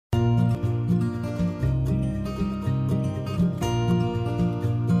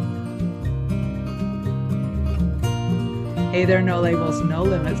Hey there, No Labels, No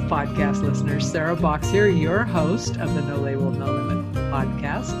Limits podcast listeners. Sarah Box here, your host of the No Label, No Limit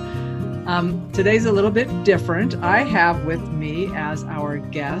podcast. Today's a little bit different. I have with me as our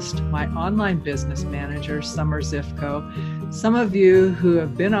guest my online business manager, Summer Zifko. Some of you who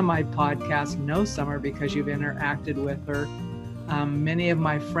have been on my podcast know Summer because you've interacted with her. Many of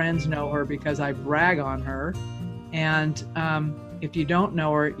my friends know her because I brag on her. And if you don't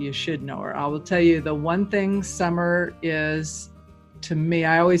know her, you should know her. I will tell you the one thing Summer is, to me,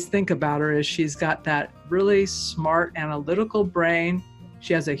 I always think about her is she's got that really smart analytical brain.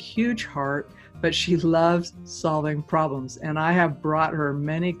 She has a huge heart, but she loves solving problems. And I have brought her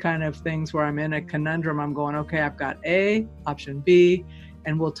many kind of things where I'm in a conundrum. I'm going, okay, I've got A, option B,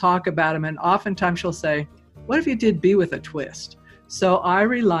 and we'll talk about them. And oftentimes she'll say, what if you did B with a twist? So I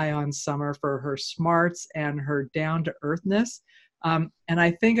rely on Summer for her smarts and her down-to-earthness. And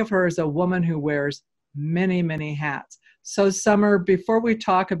I think of her as a woman who wears many, many hats. So Summer, before we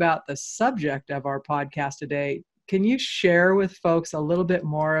talk about the subject of our podcast today, can you share with folks a little bit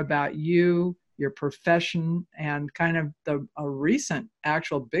more about you, your profession, and kind of a recent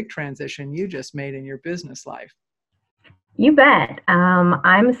actual big transition you just made in your business life? You bet.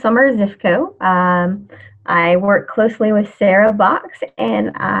 I'm Summer Zifko. I work closely with Sarah Box,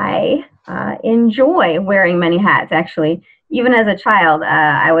 and I enjoy wearing many hats. Actually, even as a child,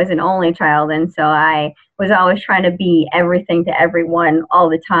 I was an only child, and so I was always trying to be everything to everyone all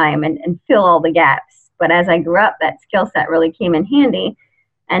the time and fill all the gaps. But as I grew up, that skill set really came in handy,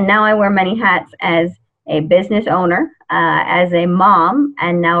 and now I wear many hats as a business owner, as a mom,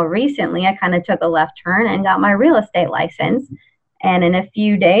 and now recently I kind of took a left turn and got my real estate license. And in a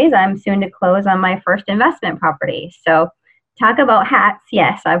few days, I'm soon to close on my first investment property. So talk about hats.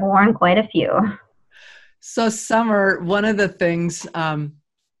 Yes, I've worn quite a few. So Summer, one of the things, for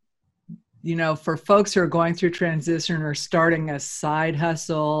folks who are going through transition or starting a side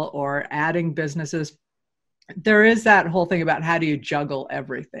hustle or adding businesses, there is that whole thing about how do you juggle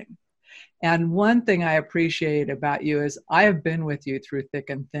everything. And one thing I appreciate about you is I have been with you through thick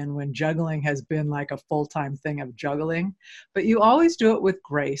and thin when juggling has been like a full-time thing of juggling, but you always do it with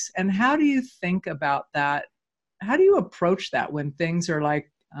grace. And how do you think about that? How do you approach that when things are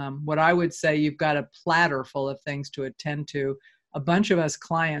like what I would say you've got a platter full of things to attend to, a bunch of us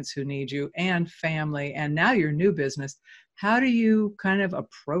clients who need you and family, and now your new business. How do you kind of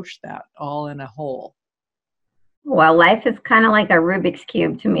approach that all in a whole? Well, life is kind of like a Rubik's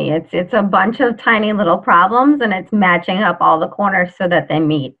Cube to me. It's a bunch of tiny little problems, and it's matching up all the corners so that they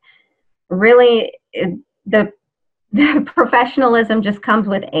meet. Really, the professionalism just comes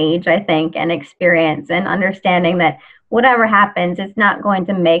with age, I think, and experience, and understanding that whatever happens, it's not going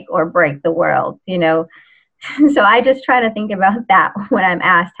to make or break the world, So I just try to think about that when I'm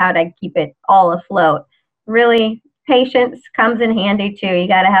asked how to keep it all afloat. Really, patience comes in handy too. You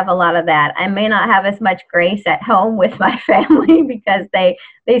got to have a lot of that. I may not have as much grace at home with my family because they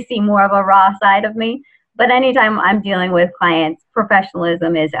see more of a raw side of me. But anytime I'm dealing with clients,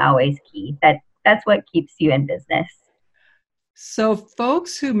 professionalism is always key. That's what keeps you in business. So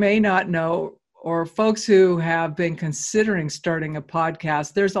folks who may not know, or folks who have been considering starting a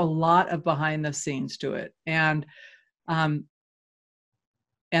podcast, there's a lot of behind the scenes to it. And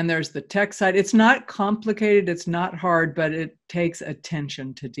there's the tech side. It's not complicated, it's not hard, but it takes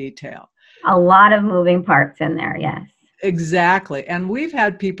attention to detail. A lot of moving parts in there, yes. Exactly. And we've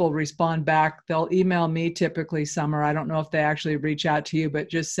had people respond back. They'll email me typically, Summer. I don't know if they actually reach out to you,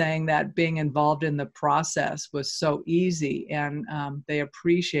 but just saying that being involved in the process was so easy. And they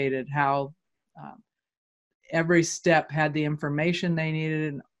appreciated how every step had the information they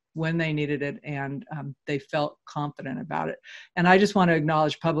needed and when they needed it, and they felt confident about it. And I just want to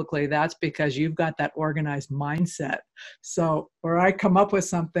acknowledge publicly that's because you've got that organized mindset. So where I come up with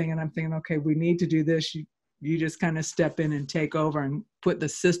something and I'm thinking, okay, we need to do this, you just kind of step in and take over and put the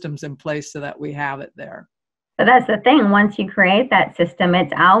systems in place so that we have it there. But that's the thing. Once you create that system,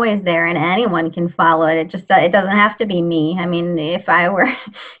 it's always there and anyone can follow it. It doesn't have to be me. I mean, if I were,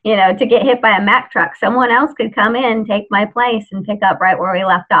 to get hit by a Mack truck, someone else could come in, take my place and pick up right where we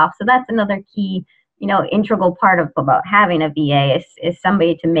left off. So that's another key, integral part of about having a VA is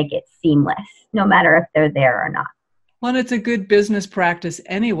somebody to make it seamless, no matter if they're there or not. Well, it's a good business practice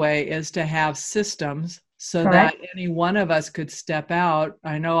anyway, is to have systems so Correct. that any one of us could step out.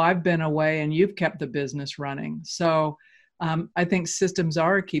 I know I've been away and you've kept the business running. So I think systems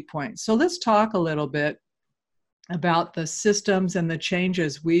are a key point. So let's talk a little bit about the systems and the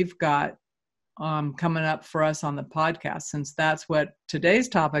changes we've got coming up for us on the podcast, since that's what today's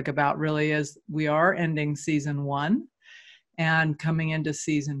topic about really is. We are ending season 1 and coming into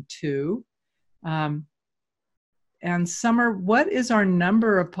season 2. And Summer, what is our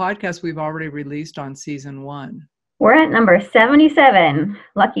number of podcasts we've already released on season 1? We're at number 77,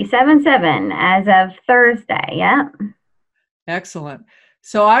 lucky 77 as of Thursday. Yeah. Excellent.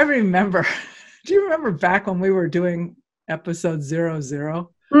 So I remember, do you remember back when we were doing episode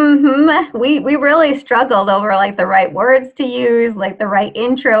 00? Mm-hmm. We really struggled over like the right words to use, like the right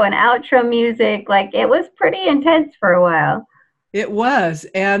intro and outro music. Like it was pretty intense for a while. It was.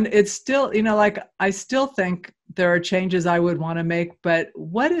 And it's still, like I still think there are changes I would want to make, but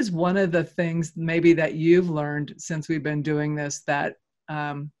what is one of the things maybe that you've learned since we've been doing this that,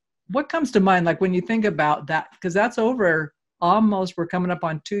 what comes to mind? Like when you think about that, because that's over almost, we're coming up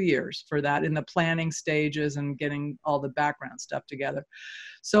on 2 years for that in the planning stages and getting all the background stuff together.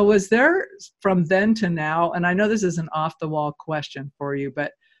 So was there from then to now, and I know this is an off the wall question for you,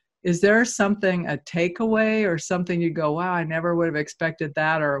 but is there something, a takeaway or something you go, wow, I never would have expected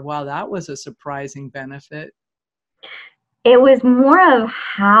that, or wow, that was a surprising benefit? It was more of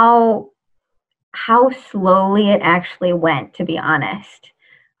how slowly it actually went, to be honest.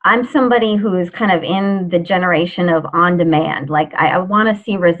 I'm somebody who's kind of in the generation of on demand. Like I want to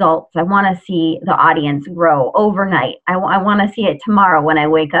see results. I want to see the audience grow overnight. I want to see it tomorrow when I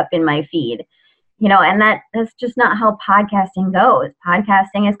wake up in my feed. And that's just not how podcasting goes.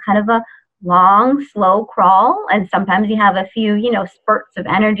 Podcasting is kind of a long, slow crawl. And sometimes you have a few, spurts of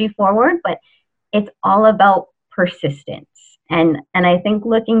energy forward, but it's all about persistence. And I think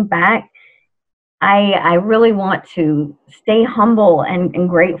looking back, I really want to stay humble and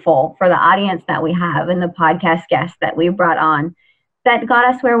grateful for the audience that we have and the podcast guests that we brought on that got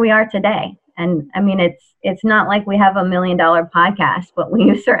us where we are today. And I mean, it's not like we have $1 million podcast, but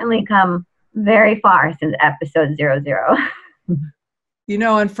we've certainly come very far since episode 00.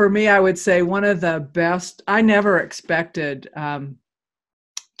 And for me, I would say one of the best, I never expected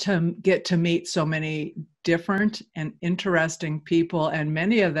to get to meet so many different and interesting people. And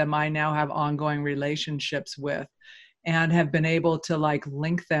many of them I now have ongoing relationships with and have been able to like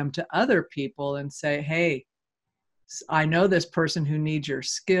link them to other people and say, hey, I know this person who needs your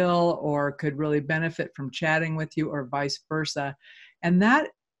skill or could really benefit from chatting with you or vice versa. And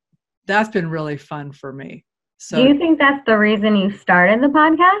that's been really fun for me. So do you think that's the reason you started the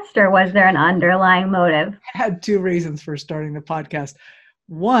podcast, or was there an underlying motive? I had 2 reasons for starting the podcast.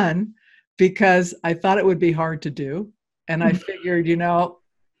 One, because I thought it would be hard to do. And I figured,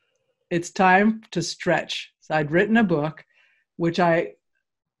 it's time to stretch. So I'd written a book, which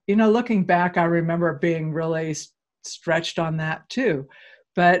looking back, I remember being really stretched on that too.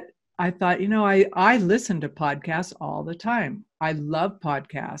 But I thought, I listen to podcasts all the time. I love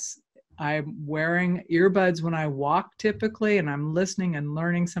podcasts. I'm wearing earbuds when I walk typically, and I'm listening and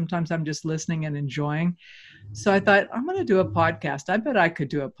learning. Sometimes I'm just listening and enjoying. So I thought, I'm going to do a podcast. I bet I could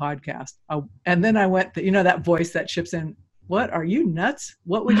do a podcast. And then I went, that voice that chips in, what, are you nuts?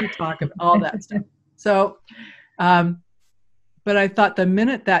 What would you talk about? All that stuff. So, but I thought the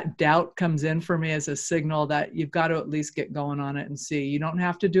minute that doubt comes in for me as a signal that you've got to at least get going on it and see. You don't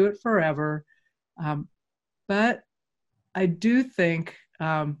have to do it forever. But I do think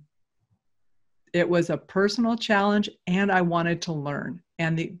it was a personal challenge, and I wanted to learn.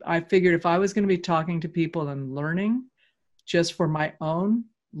 And I figured if I was going to be talking to people and learning just for my own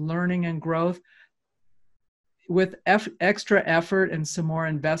learning and growth, with extra effort and some more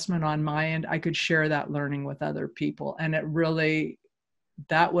investment on my end, I could share that learning with other people. And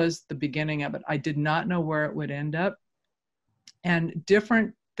that was the beginning of it. I did not know where it would end up. And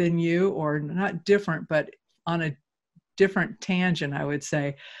different than you, or not different, but on a different tangent, I would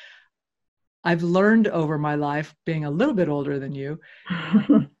say, I've learned over my life, being a little bit older than you,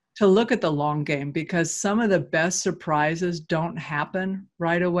 to look at the long game, because some of the best surprises don't happen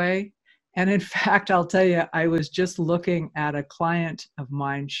right away. And in fact, I'll tell you, I was just looking at a client of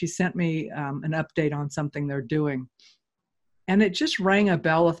mine. She sent me an update on something they're doing. And it just rang a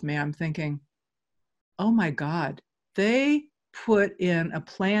bell with me. I'm thinking, oh my God, they put in a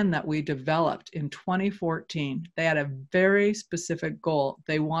plan that we developed in 2014. They had a very specific goal.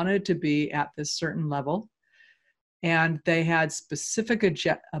 They wanted to be at this certain level, and they had specific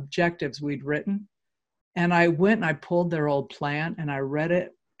objectives we'd written. And I went and I pulled their old plan and I read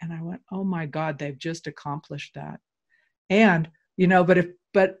it, and I went, oh my God, they've just accomplished that. And,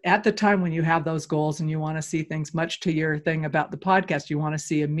 but at the time when you have those goals and you want to see things, much to your thing about the podcast, you want to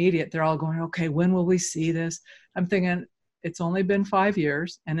see immediate, they're all going, okay, when will we see this? I'm thinking, it's only been 5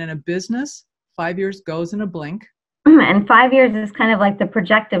 years. And in a business, 5 years goes in a blink. And 5 years is kind of like the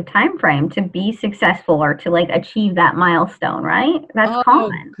projective time frame to be successful or to like achieve that milestone, right? That's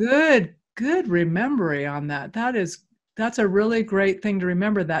common. Good remembering on that. That's a really great thing to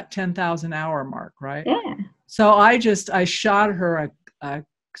remember, that 10,000 hour mark, right? Yeah. So I shot her a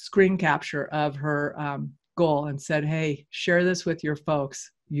screen capture of her goal and said, hey, share this with your folks.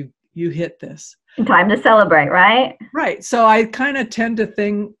 You hit this. Time to celebrate, right? Right. So I kind of tend to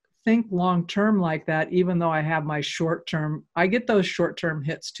think long term like that, even though I have my short term. I get those short term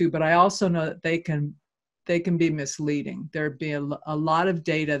hits too, but I also know that they can be misleading. There'd be a lot of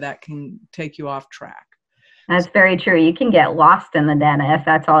data that can take you off track. That's very true. You can get lost in the data if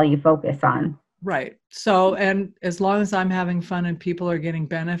that's all you focus on. Right. So, and as long as I'm having fun and people are getting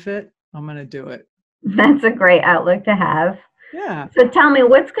benefit, I'm going to do it. That's a great outlook to have. Yeah. So tell me,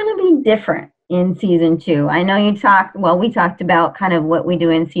 what's going to be different in season 2? I know we talked about kind of what we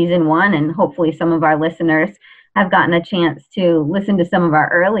do in season 1, and hopefully some of our listeners have gotten a chance to listen to some of our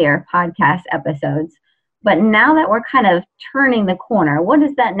earlier podcast episodes. But now that we're kind of turning the corner, what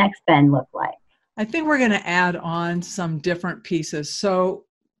does that next bend look like? I think we're going to add on some different pieces. So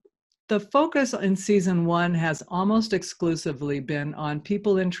the focus in season 1 has almost exclusively been on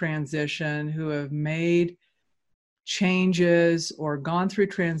people in transition who have made changes or gone through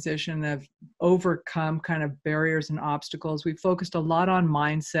transition, have overcome kind of barriers and obstacles. We focused a lot on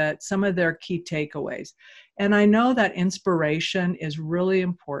mindset, some of their key takeaways. And I know that inspiration is really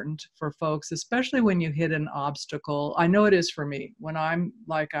important for folks, especially when you hit an obstacle. I know it is for me. When I'm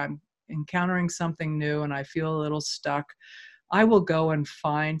encountering something new and I feel a little stuck, I will go and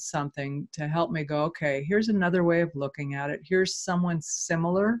find something to help me go, okay, here's another way of looking at it. Here's someone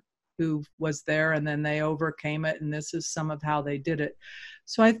similar who was there and then they overcame it, and this is some of how they did it.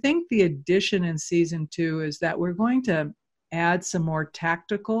 So I think the addition in season 2 is that we're going to add some more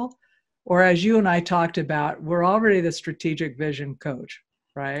tactical, or as you and I talked about, we're already the strategic vision coach,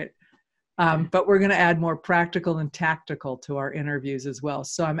 right? But we're going to add more practical and tactical to our interviews as well.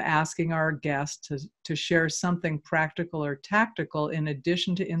 So I'm asking our guests to share something practical or tactical in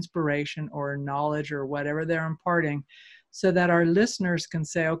addition to inspiration or knowledge or whatever they're imparting, so that our listeners can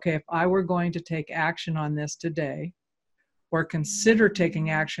say, okay, if I were going to take action on this today, or consider taking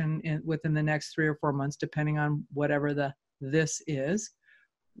action within the next 3 or 4 months, depending on whatever this is,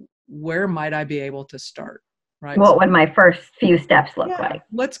 where might I be able to start? Right. What would my first few steps look like?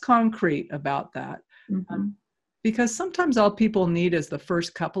 What's concrete about that? Mm-hmm. Because sometimes all people need is the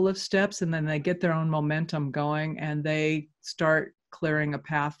first couple of steps, and then they get their own momentum going and they start clearing a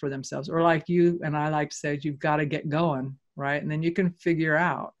path for themselves. Or like you and I like to say, you've got to get going, right? And then you can figure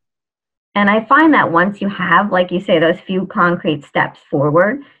out. And I find that once you have, like you say, those few concrete steps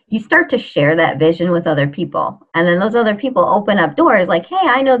forward, you start to share that vision with other people. And then those other people open up doors like, hey,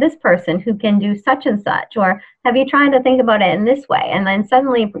 I know this person who can do such and such, or have you tried to think about it in this way? And then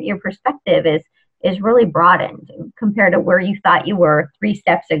suddenly your perspective is really broadened compared to where you thought you were 3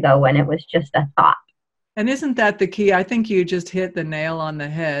 steps ago when it was just a thought. And isn't that the key? I think you just hit the nail on the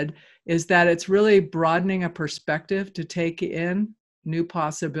head, is that it's really broadening a perspective to take in new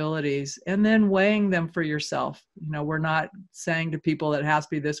possibilities and then weighing them for yourself. You know, we're not saying to people that it has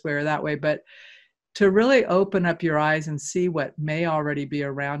to be this way or that way, but to really open up your eyes and see what may already be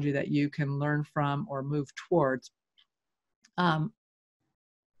around you that you can learn from or move towards. And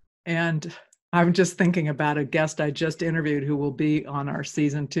I'm just thinking about a guest I just interviewed who will be on our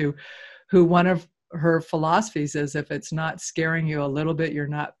season 2, who one of her philosophies is, if it's not scaring you a little bit, you're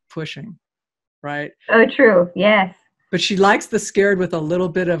not pushing, right? Oh, true. Yes. But she likes the scared with a little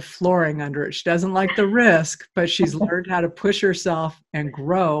bit of flooring under it. She doesn't like the risk, but she's learned how to push herself and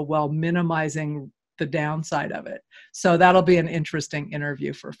grow while minimizing the downside of it. So that'll be an interesting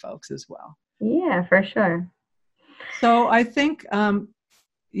interview for folks as well. Yeah, for sure. So I think,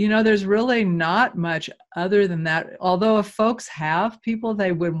 there's really not much other than that. Although if folks have people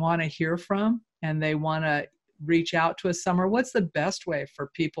they would want to hear from and they want to reach out to us, Summer, what's the best way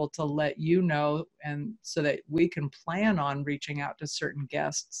for people to let you know, and so that we can plan on reaching out to certain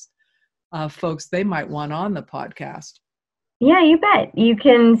guests, folks they might want on the podcast? Yeah, you bet. You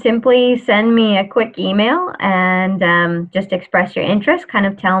can simply send me a quick email and just express your interest, kind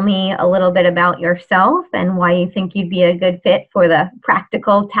of tell me a little bit about yourself and why you think you'd be a good fit for the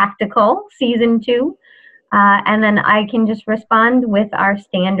Practical Tactical season 2. And then I can just respond with our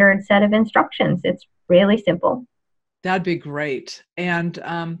standard set of instructions. It's really simple. That'd be great. And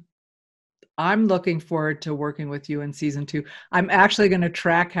I'm looking forward to working with you in season 2. I'm actually going to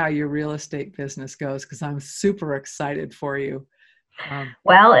track how your real estate business goes because I'm super excited for you.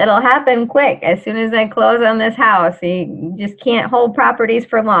 Well, it'll happen quick. As soon as I close on this house, you just can't hold properties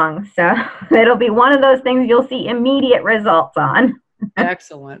for long. So it'll be one of those things you'll see immediate results on.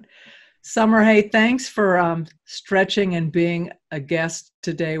 Excellent. Summer, hey, thanks for stretching and being a guest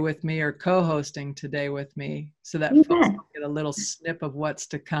today with me, or co-hosting today with me, so that folks can get a little snip of what's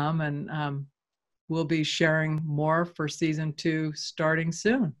to come. And we'll be sharing more for season 2 starting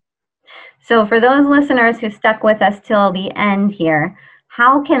soon. So for those listeners who stuck with us till the end here,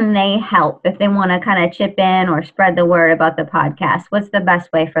 how can they help if they want to kind of chip in or spread the word about the podcast? What's the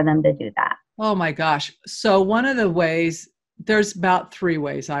best way for them to do that? Oh my gosh. So one of the ways, there's about 3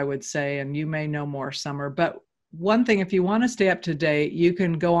 ways I would say, and you may know more, Summer, but one thing, if you want to stay up to date, you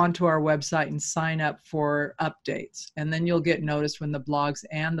can go onto our website and sign up for updates, and then you'll get noticed when the blogs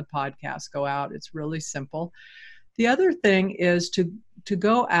and the podcasts go out. It's really simple. The other thing is to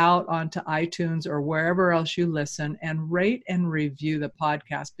go out onto iTunes or wherever else you listen and rate and review the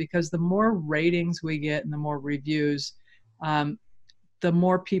podcast, because the more ratings we get and the more reviews, the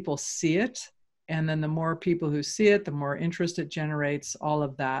more people see it. And then the more people who see it, the more interest it generates, all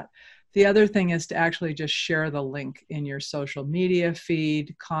of that. The other thing is to actually just share the link in your social media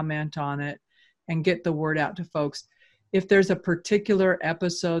feed, comment on it, and get the word out to folks. If there's a particular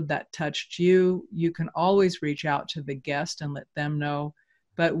episode that touched you, you can always reach out to the guest and let them know.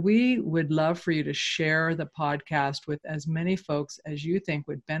 But we would love for you to share the podcast with as many folks as you think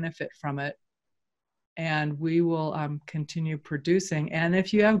would benefit from it. And we will continue producing. And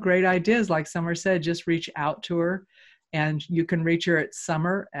if you have great ideas, like Summer said, just reach out to her. And you can reach her at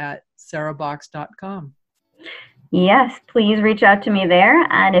summer@sarahbox.com. Yes, please reach out to me there.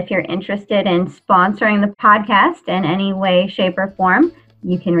 And if you're interested in sponsoring the podcast in any way, shape, or form,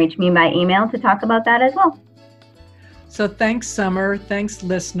 you can reach me by email to talk about that as well. So thanks, Summer. Thanks,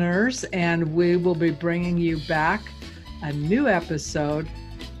 listeners. And we will be bringing you back a new episode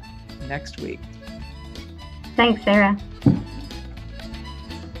next week. Thanks, Sarah.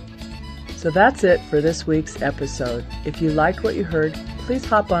 So that's it for this week's episode. If you liked what you heard, please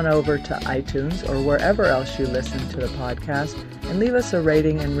hop on over to iTunes or wherever else you listen to the podcast and leave us a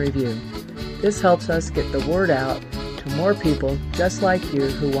rating and review. This helps us get the word out to more people just like you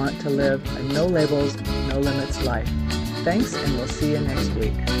who want to live a no labels, no limits life. Thanks, and we'll see you next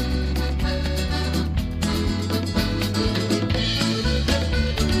week.